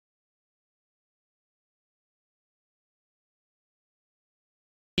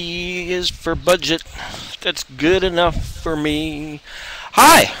is for budget. That's good enough for me.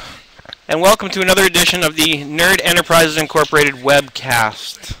 Hi, and welcome to another edition of the Nerd Enterprises Incorporated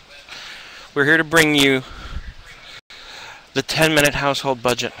webcast. We're here to bring you the 10-minute household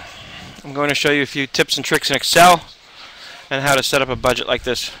budget. I'm going to show you a few tips and tricks in Excel and how to set up a budget like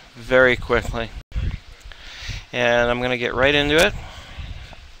this very quickly. And I'm going to get right into it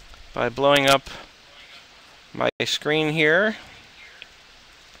by blowing up my screen here.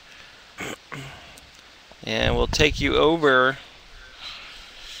 And we'll take you over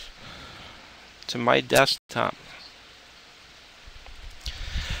to my desktop.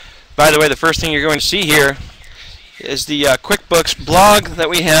 By the way, the first thing you're going to see here is the QuickBooks blog that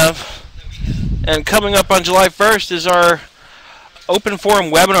we have. And coming up on July 1st is our open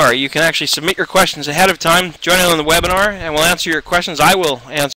forum webinar. You can actually submit your questions ahead of time, join in on the webinar, and we'll answer your questions. I will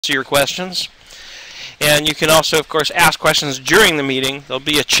answer your questions. And you can also, of course, ask questions during the meeting. There'll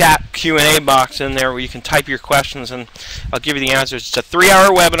be a chat Q&A box in there where you can type your questions, and I'll give you the answers. It's a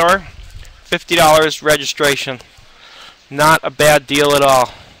 3-hour webinar, $50 registration. Not a bad deal at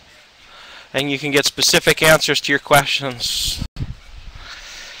all. And you can get specific answers to your questions.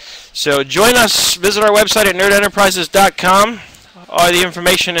 So join us. Visit our website at nerdenterprises.com. All the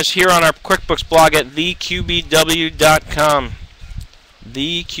information is here on our QuickBooks blog at theqbw.com.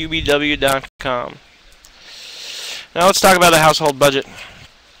 theqbw.com. Now let's talk about the household budget.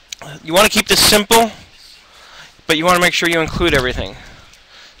 You want to keep this simple, but you want to make sure you include everything.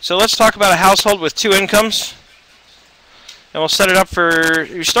 So let's talk about a household with 2 incomes. And we'll set it up for,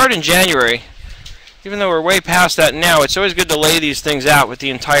 you start in January. Even though we're way past that now, it's always good to lay these things out with the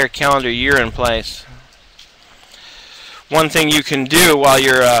entire calendar year in place. One thing you can do while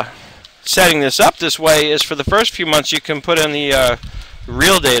you're setting this up this way is for the first few months you can put in the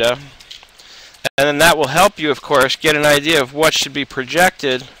real data, and then that will help you, of course, get an idea of what should be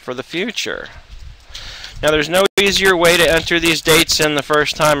projected for the future. Now there's no easier way to enter these dates in the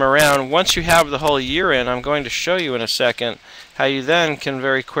first time around. Once you have the whole year in, I'm going to show you in a second how you then can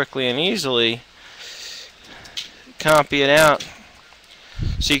very quickly and easily copy it out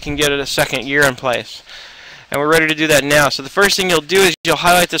so you can get a second year in place. And we're ready to do that now. So the first thing you'll do is you'll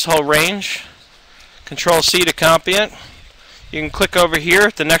highlight this whole range. Control-C to copy it. You can click over here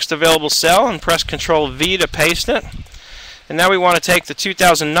at the next available cell and press Control-V to paste it. And now we want to take the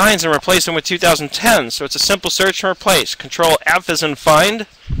 2009s and replace them with 2010s. So it's a simple search and replace. Control-F is in Find.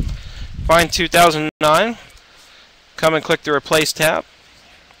 Find 2009. Come and click the Replace tab.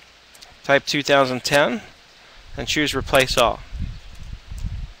 Type 2010 and choose Replace All.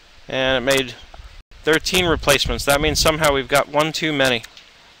 And it made 13 replacements. That means somehow we've got one too many.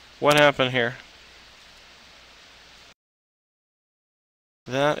 What happened here?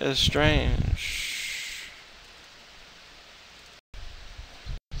 That is strange.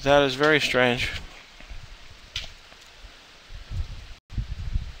 That is very strange.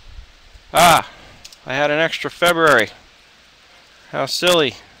 Ah, I had an extra February. How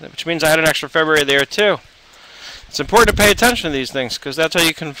silly. Which means I had an extra February there too. It's important to pay attention to these things because that's how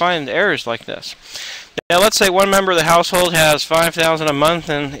you can find errors like this. Now let's say one member of the household has $5,000 a month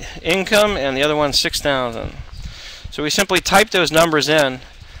in income and the other one $6,000. So we simply type those numbers in.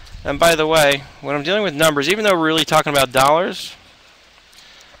 And by the way, when I'm dealing with numbers, even though we're really talking about dollars,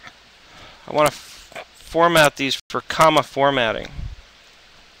 I want to format these for comma formatting.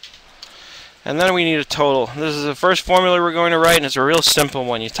 And then we need a total. This is the first formula we're going to write, and it's a real simple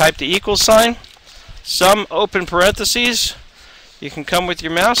one. You type the equal sign, sum open parentheses. You can come with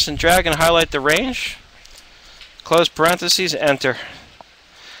your mouse and drag and highlight the range. Close parentheses, enter.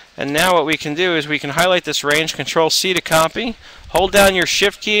 And now what we can do is we can highlight this range, Control-C to copy, hold down your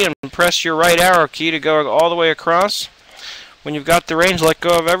Shift key and press your right arrow key to go all the way across. When you've got the range, let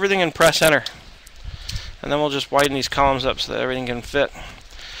go of everything and press enter. And then we'll just widen these columns up so that everything can fit.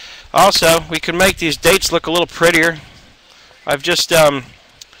 Also, we can make these dates look a little prettier. I've just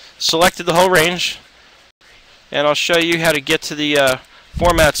selected the whole range, and I'll show you how to get to the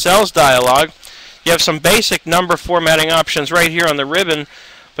Format Cells dialog. You have some basic number formatting options right here on the ribbon,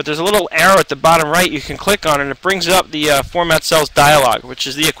 but there's a little arrow at the bottom right you can click on, and it brings up the Format Cells dialog, which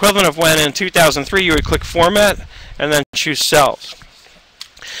is the equivalent of when in 2003 you would click Format and then choose Cells.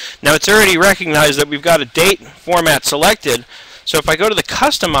 Now it's already recognized that we've got a date format selected, so if I go to the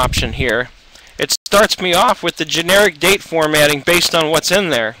Custom option here, it starts me off with the generic date formatting based on what's in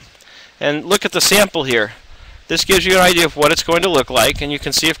there. And look at the sample here. This gives you an idea of what it's going to look like, and you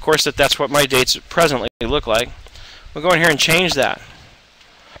can see, of course, that that's what my dates presently look like. We'll go in here and change that.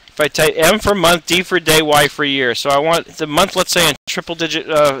 If I type M for month, D for day, Y for year, so I want the month, let's say, in triple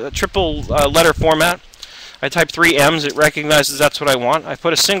letter format. I type 3 M's, it recognizes that's what I want. I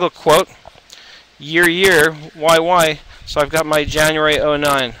put a single quote, year, YY, so I've got my January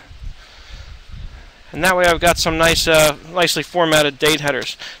 '09. And that way I've got some nice, nicely formatted date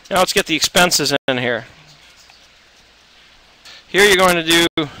headers. Now let's get the expenses in here. Here you're going to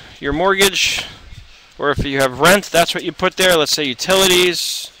do your mortgage, or if you have rent, that's what you put there. Let's say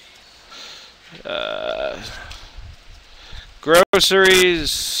utilities,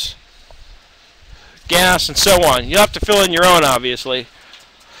 groceries, gas, and so on. You'll have to fill in your own, obviously.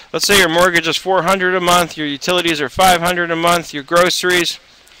 Let's say your mortgage is $400 a month, your utilities are $500 a month, your groceries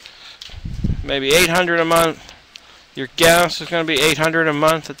maybe $800 a month, your gas is going to be $800 a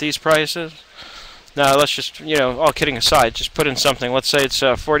month at these prices. Now let's just, you know, all kidding aside, just put in something. Let's say it's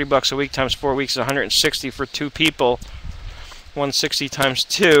 $40 a week times 4 weeks is 160 for 2 people. 160 times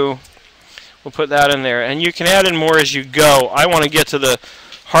 2. We'll put that in there, and you can add in more as you go. I want to get to the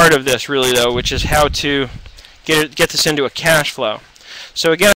heart of this really though, which is how to get this into a cash flow.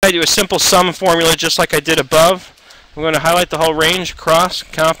 So again, I do a simple sum formula just like I did above. I'm going to highlight the whole range across,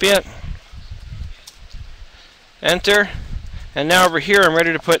 copy it, enter, and now over here I'm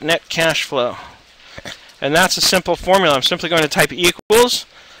ready to put net cash flow. And that's a simple formula. I'm simply going to type equals.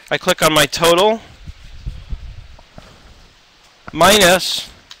 I click on my total minus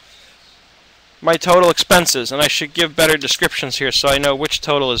my total expenses, and I should give better descriptions here so I know which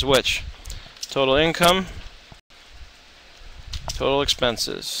total is which. Total income, total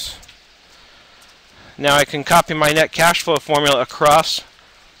expenses. Now I can copy my net cash flow formula across,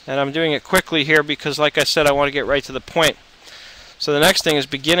 and I'm doing it quickly here because, like I said, I want to get right to the point. So the next thing is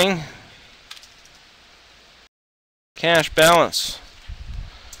beginning cash balance,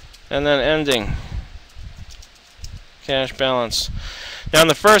 and then ending cash balance. Now in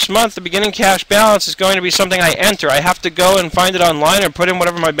the first month, the beginning cash balance is going to be something I enter. I have to go and find it online or put in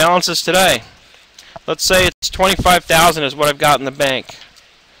whatever my balance is today. Let's say it's $25,000 is what I've got in the bank.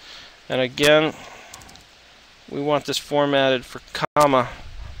 And again, we want this formatted for comma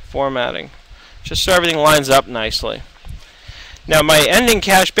formatting, just so everything lines up nicely. Now my ending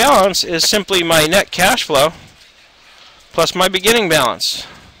cash balance is simply my net cash flow plus my beginning balance.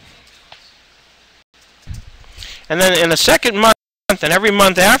 And then in the second month and every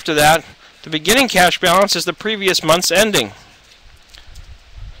month after that, the beginning cash balance is the previous month's ending.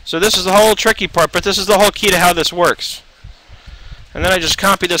 So this is the whole tricky part, but this is the whole key to how this works. And then I just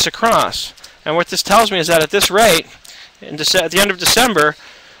copy this across. And what this tells me is that at this rate, at the end of December,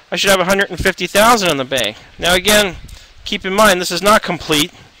 I should have $150,000 in the bank. Now again, keep in mind this is not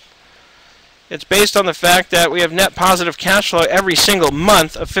complete. It's based on the fact that we have net positive cash flow every single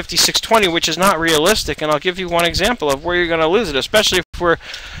month of $56.20, which is not realistic. And I'll give you one example of where you're going to lose it, especially if we're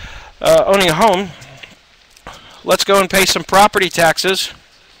owning a home. Let's go and pay some property taxes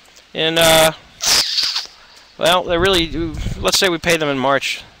in, well, they really do. Let's say we pay them in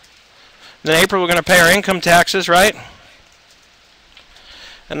March. Then April we're going to pay our income taxes, right?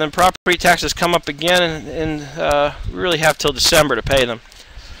 And then property taxes come up again, and we really have till December to pay them.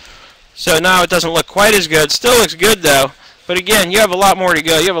 So now it doesn't look quite as good. Still looks good though. But again, you have a lot more to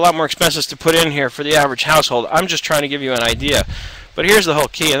go. You have a lot more expenses to put in here for the average household. I'm just trying to give you an idea. But here's the whole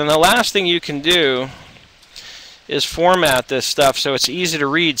key. And then the last thing you can do is format this stuff so it's easy to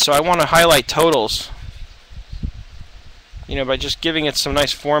read. So I want to highlight totals, you know, by just giving it some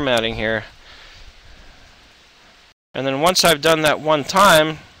nice formatting here. And then once I've done that one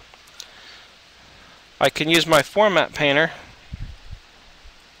time, I can use my format painter,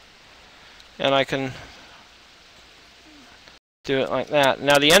 and I can do it like that.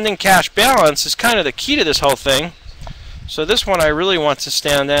 Now the ending cash balance is kind of the key to this whole thing. So this one I really want to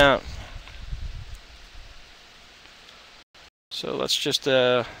stand out. So let's just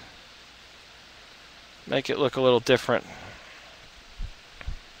make it look a little different.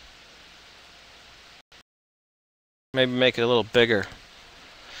 Maybe make it a little bigger.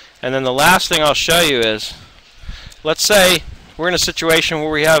 And then the last thing I'll show you is, let's say we're in a situation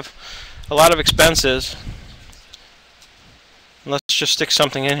where we have a lot of expenses. Let's just stick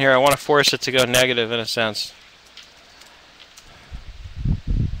something in here. I want to force it to go negative in a sense.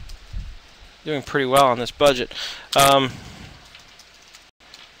 Doing pretty well on this budget. Let's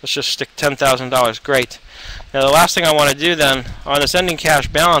just stick $10,000. Great. Now the last thing I want to do then on this ending cash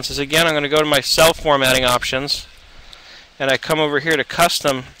balance is, again, I'm going to go to my cell formatting options, and I come over here to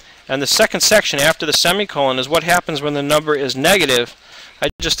custom, and the second section after the semicolon is what happens when the number is negative. I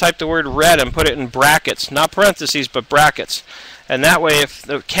just type the word red and put it in brackets, not parentheses, but brackets. And that way, if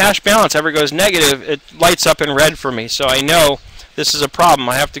the cash balance ever goes negative, it lights up in red for me. So I know this is a problem.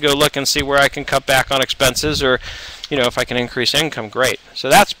 I have to go look and see where I can cut back on expenses, or, you know, if I can increase income, great. So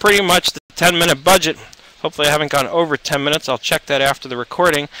that's pretty much the 10-minute budget Hopefully I haven't gone over 10 minutes. I'll check that after the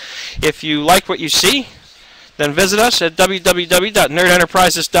recording. If you like what you see, then visit us at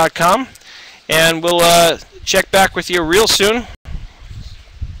www.nerdenterprises.com, and we'll check back with you real soon,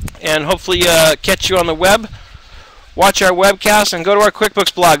 and hopefully catch you on the web. Watch our webcast and go to our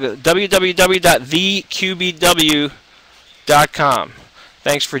QuickBooks blog, www.theqbw.com.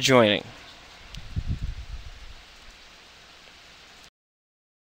 Thanks for joining.